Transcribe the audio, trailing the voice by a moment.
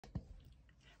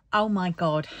Oh my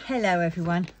God, hello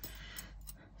everyone.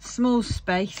 Small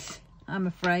space, I'm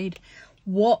afraid.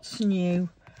 What's new?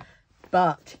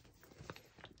 But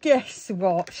guess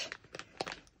what?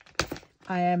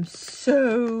 I am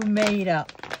so made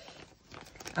up.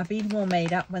 I'll be more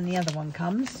made up when the other one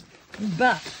comes,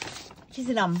 but it is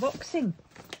an unboxing.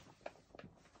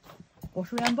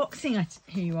 What are we unboxing, I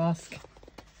hear you ask?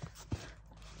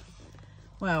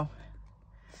 Well,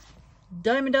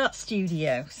 Diamond Art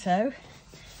Studio. So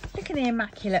look at the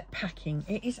immaculate packing.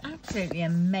 It is absolutely a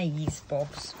maze,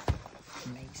 Bobs.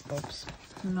 Maze, Bobs.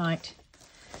 Right,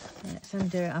 let's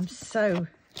undo it. I'm so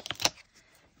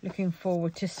looking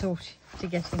forward to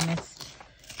getting this.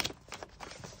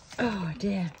 Oh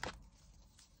dear.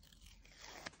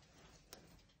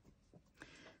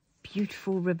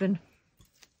 Beautiful ribbon.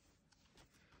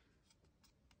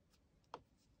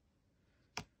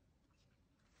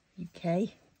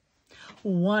 Okay.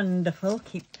 Wonderful.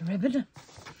 Keep the ribbon.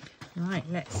 Right,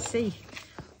 let's see.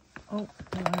 Oh,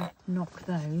 I'll knock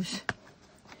those.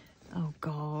 Oh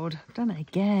God, I've done it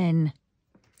again.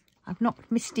 I've knocked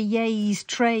Mr. Ye's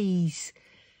trays.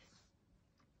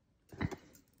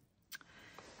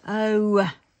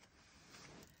 Oh,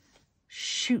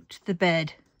 shoot the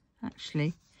bed.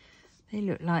 Actually, they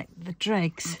look like the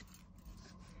dregs.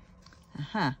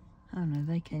 Aha. Oh no,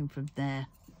 they came from there.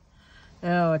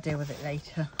 Oh, I'll deal with it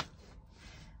later.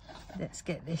 Let's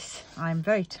get this. I'm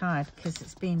very tired because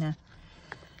it's been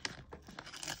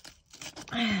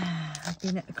I've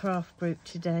been at the craft group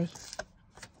today.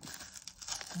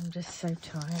 I'm just so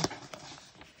tired.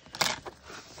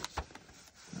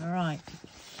 All right.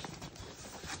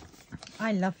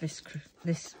 I love this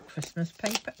Christmas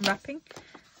paper wrapping.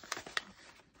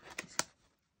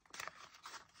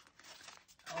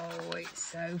 Oh, it's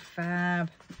so fab.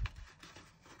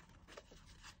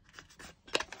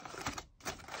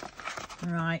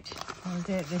 Right, I'll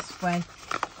do it this way.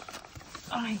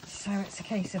 Right, so it's a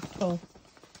case of pull.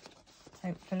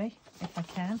 Hopefully, if I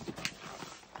can.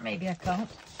 Maybe I can't.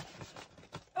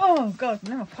 Oh God,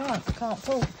 no, I can't. I can't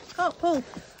pull. Can't pull.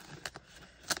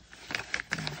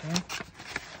 Okay.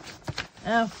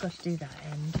 Oh, I've got to do that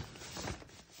end.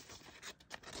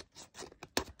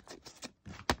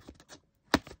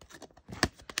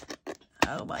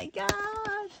 Oh my God.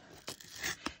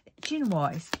 Do you know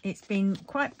what? It's been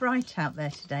quite bright out there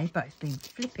today, but it's been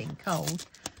flipping cold.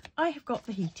 I have got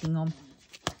the heating on.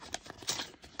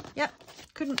 Yep,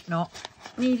 couldn't not.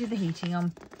 Needed the heating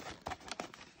on.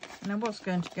 And I was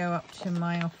going to go up to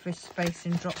my office space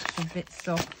and drop some bits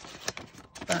off,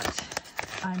 but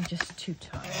I'm just too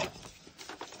tired.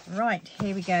 Right,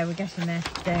 here we go. We're getting there.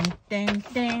 Down, down,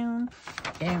 down.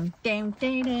 Down, down,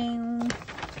 down, down.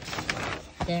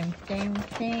 Down, down,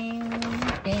 down.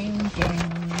 Down, down,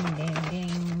 down,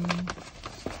 down.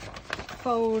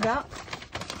 Fold up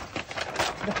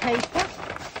the paper.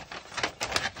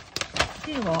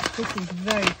 Do you know what? This is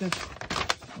very good.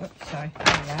 Whoops, sorry.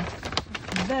 There we go.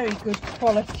 Very good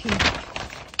quality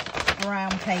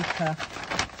brown paper.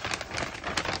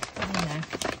 You know.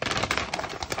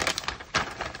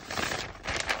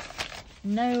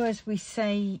 No, as we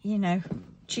say, you know,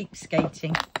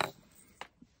 cheapskating.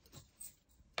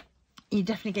 You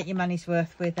definitely get your money's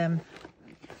worth with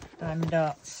Diamond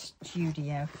Art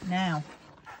Studio. Now,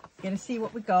 we're going to see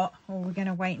what we got, or we're going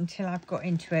to wait until I've got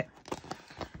into it.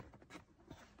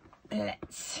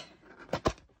 Let's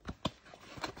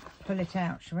pull it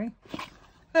out, shall we?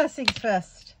 First things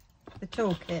first, the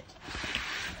toolkit.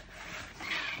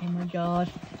 Oh my God.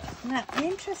 Now, the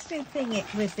interesting thing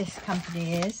with this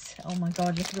company is, oh my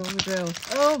God, look at all the drills.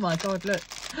 Oh my God, look.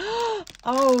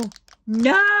 Oh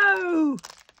no!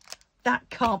 That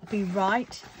can't be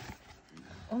right.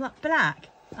 Oh, that black.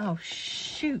 Oh,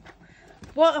 shoot.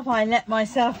 What have I let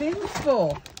myself in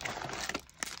for?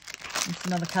 And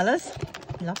some other colours.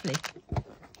 Lovely.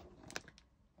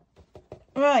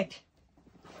 Right.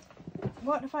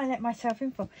 What have I let myself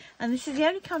in for? And this is the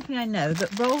only company I know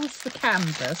that rolls the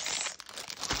canvas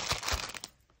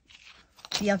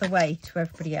the other way to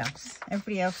everybody else.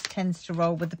 Everybody else tends to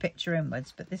roll with the picture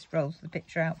inwards, but this rolls the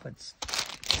picture outwards.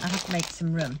 I have to make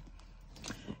some room.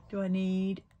 Do I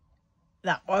need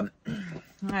that one?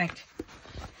 Right.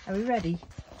 Are we ready?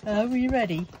 Are we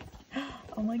ready?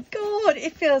 Oh my God,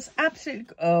 it feels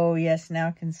absolutely... Oh yes, now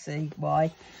I can see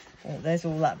why. Oh, there's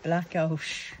all that black. Oh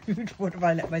shoot, what have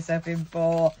I let myself in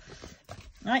for?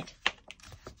 Right,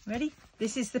 ready?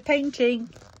 This is the painting.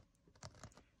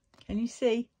 Can you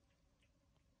see?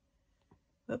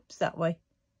 Oops, that way.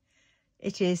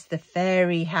 It is the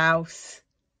fairy house.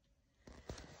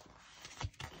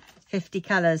 50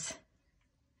 colours.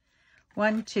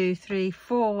 1, 2, 3,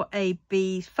 4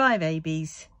 ABs, 5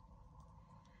 ABs.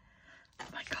 Oh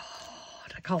my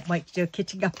God, I can't wait to do a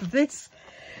kitting up of this.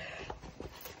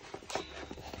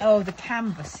 Oh, the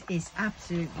canvas is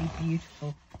absolutely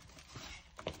beautiful.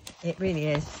 It really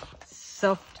is.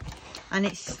 Soft, and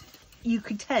it's, you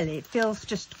can tell it feels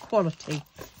just quality.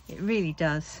 It really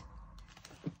does.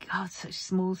 God, such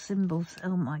small symbols.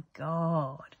 Oh my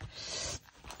God.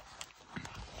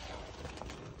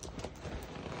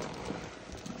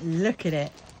 Look at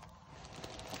it.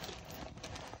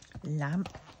 Lamp.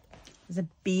 There's a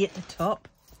bee at the top.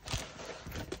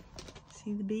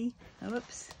 See the bee? Oh,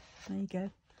 whoops. There you go.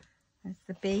 There's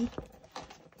the bee.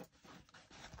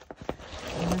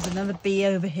 And there's another bee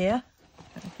over here.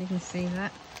 I don't know if you can see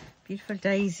that. Beautiful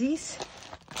daisies.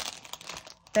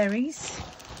 Berries.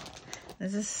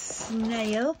 There's a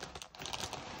snail.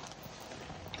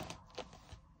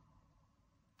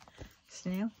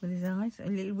 Snail with his eyes. A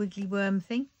little wiggly worm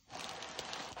thing. Oh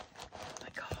my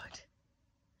God.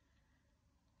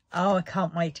 Oh, I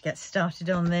can't wait to get started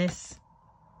on this.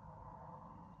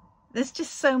 There's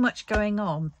just so much going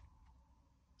on.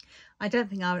 I don't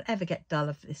think I will ever get dull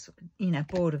of this, you know,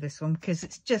 bored of this one, because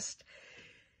it's just,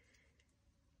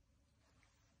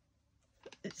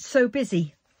 it's so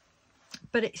busy.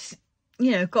 But it's,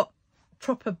 you know, got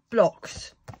proper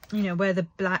blocks, you know, where the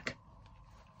black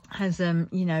has,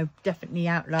 you know, definitely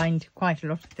outlined quite a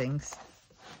lot of things.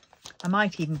 I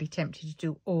might even be tempted to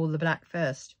do all the black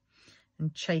first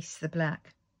and chase the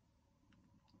black.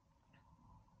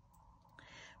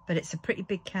 But it's a pretty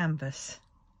big canvas.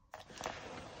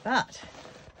 But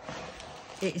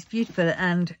it is beautiful,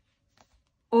 and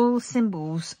all the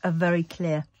symbols are very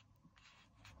clear.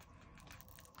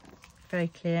 Very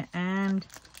clear, and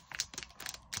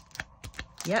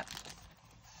yep.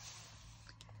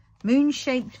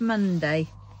 Moon-Shaped Monday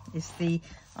is the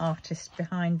artist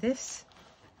behind this.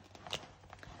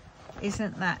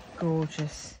 Isn't that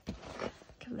gorgeous?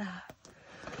 Look at that.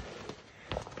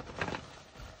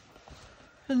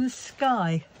 And the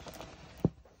sky.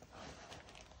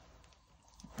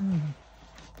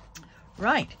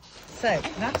 Right, so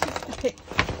that is the pic.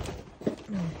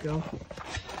 Oh God,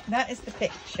 that is the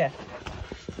picture,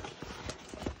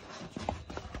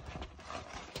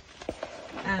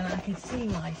 and I can see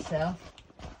myself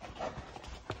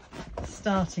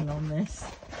starting on this.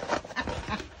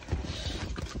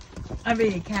 I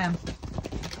really can.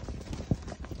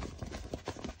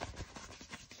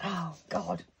 Oh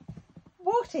God,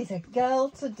 what is a girl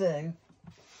to do?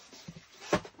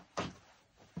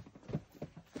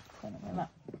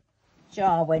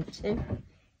 Jar went to.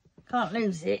 Can't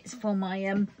lose it. It's for my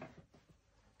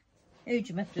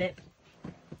Oojama flip.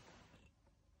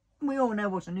 We all know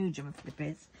what an Oojama flip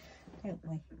is, don't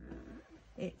we?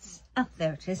 It's, oh,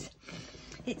 there it is.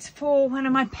 It's for one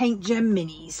of my Paint Gem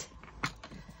minis.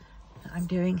 I'm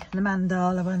doing the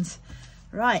mandala ones.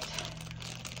 Right.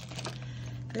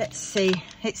 Let's see.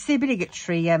 It's the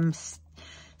obligatory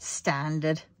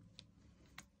standard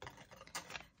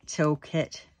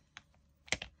toolkit.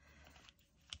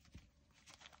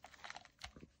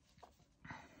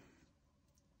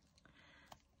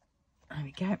 There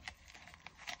we go.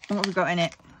 What have we got in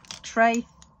it? Tray,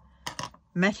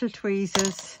 metal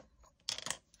tweezers.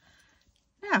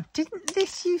 Now, didn't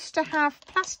this used to have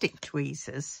plastic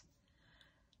tweezers?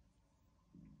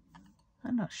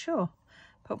 I'm not sure,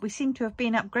 but we seem to have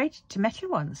been upgraded to metal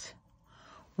ones.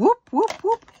 Whoop, whoop,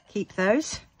 whoop. Keep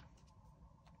those.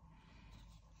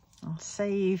 I'll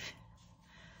save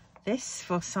this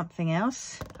for something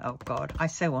else. Oh God, I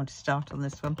so want to start on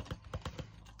this one.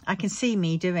 I can see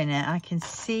me doing it. I can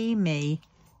see me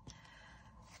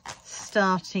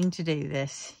starting to do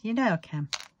this. You know I can.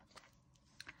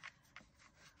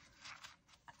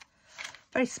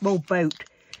 Very small boat.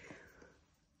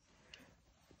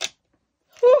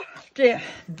 Oh dear.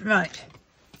 Right.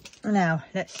 Now,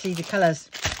 let's see the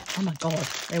colours. Oh my God,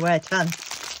 they weigh a ton.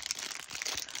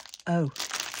 Oh.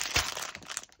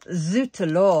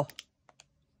 Zootalaw.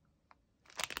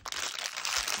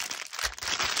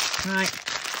 Right.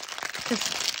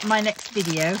 Just my next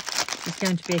video is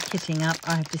going to be a kitting up.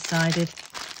 I have decided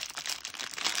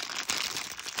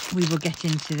we will get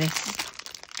into this.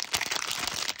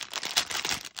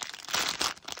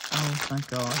 Oh my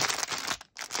God.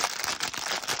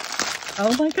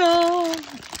 Oh my God.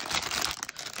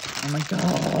 Oh my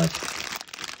God.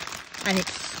 And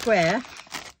it's square.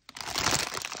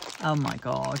 Oh my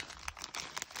God.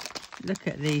 Look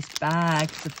at these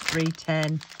bags of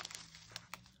 310.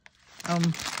 Oh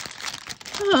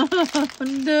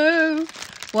no.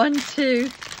 1, 2,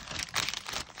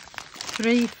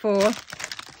 3, 4,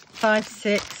 5,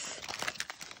 6,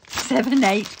 7,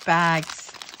 8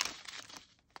 bags.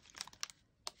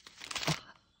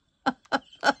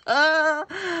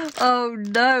 Oh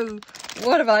no,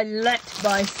 what have I let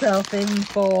myself in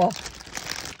for?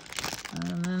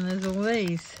 And then there's all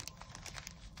these.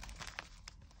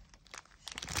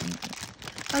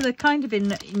 Oh, they're kind of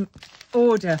in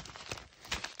order.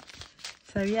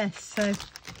 So yes, so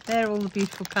they're all the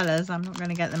beautiful colours. I'm not going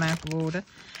to get them out of order.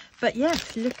 But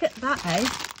yes, look at that, eh?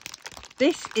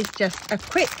 This is just a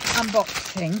quick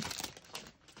unboxing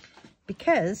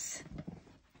because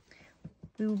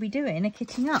we will be doing a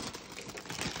kitting up.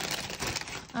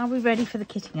 Are we ready for the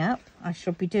kitting up? I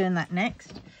shall be doing that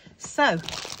next. So,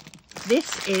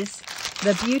 this is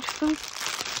the beautiful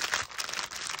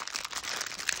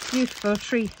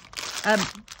tree.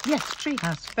 Yes, tree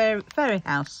house, fairy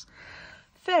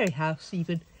house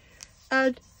even.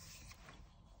 And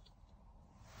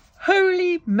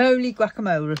holy moly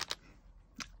guacamole.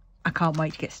 I can't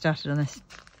wait to get started on this.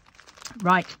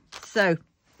 Right, so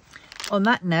on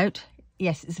that note,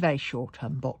 yes, it's a very short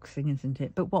unboxing, isn't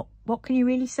it? But what can you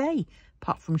really say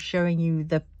apart from showing you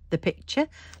the picture,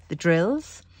 the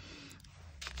drills,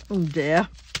 oh dear,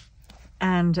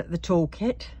 and the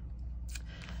toolkit.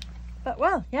 But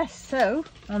well, yes, so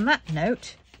on that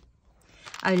note,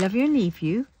 I love you and leave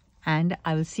you, and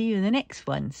I will see you in the next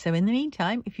one. So in the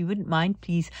meantime, if you wouldn't mind,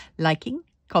 please liking,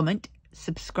 comment,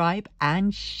 subscribe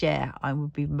and share. I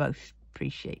would be most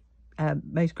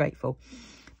grateful.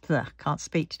 Ugh, can't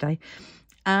speak today.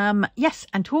 Yes,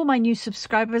 and to all my new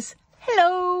subscribers,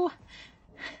 hello.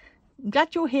 I'm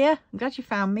glad you're here. I'm glad you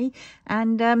found me,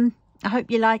 and I hope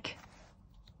you like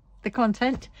the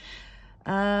content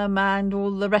and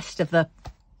all the rest of the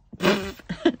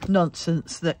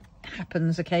nonsense that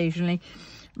happens occasionally.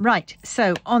 Right,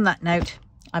 so on that note,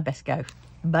 I best go.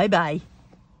 Bye bye.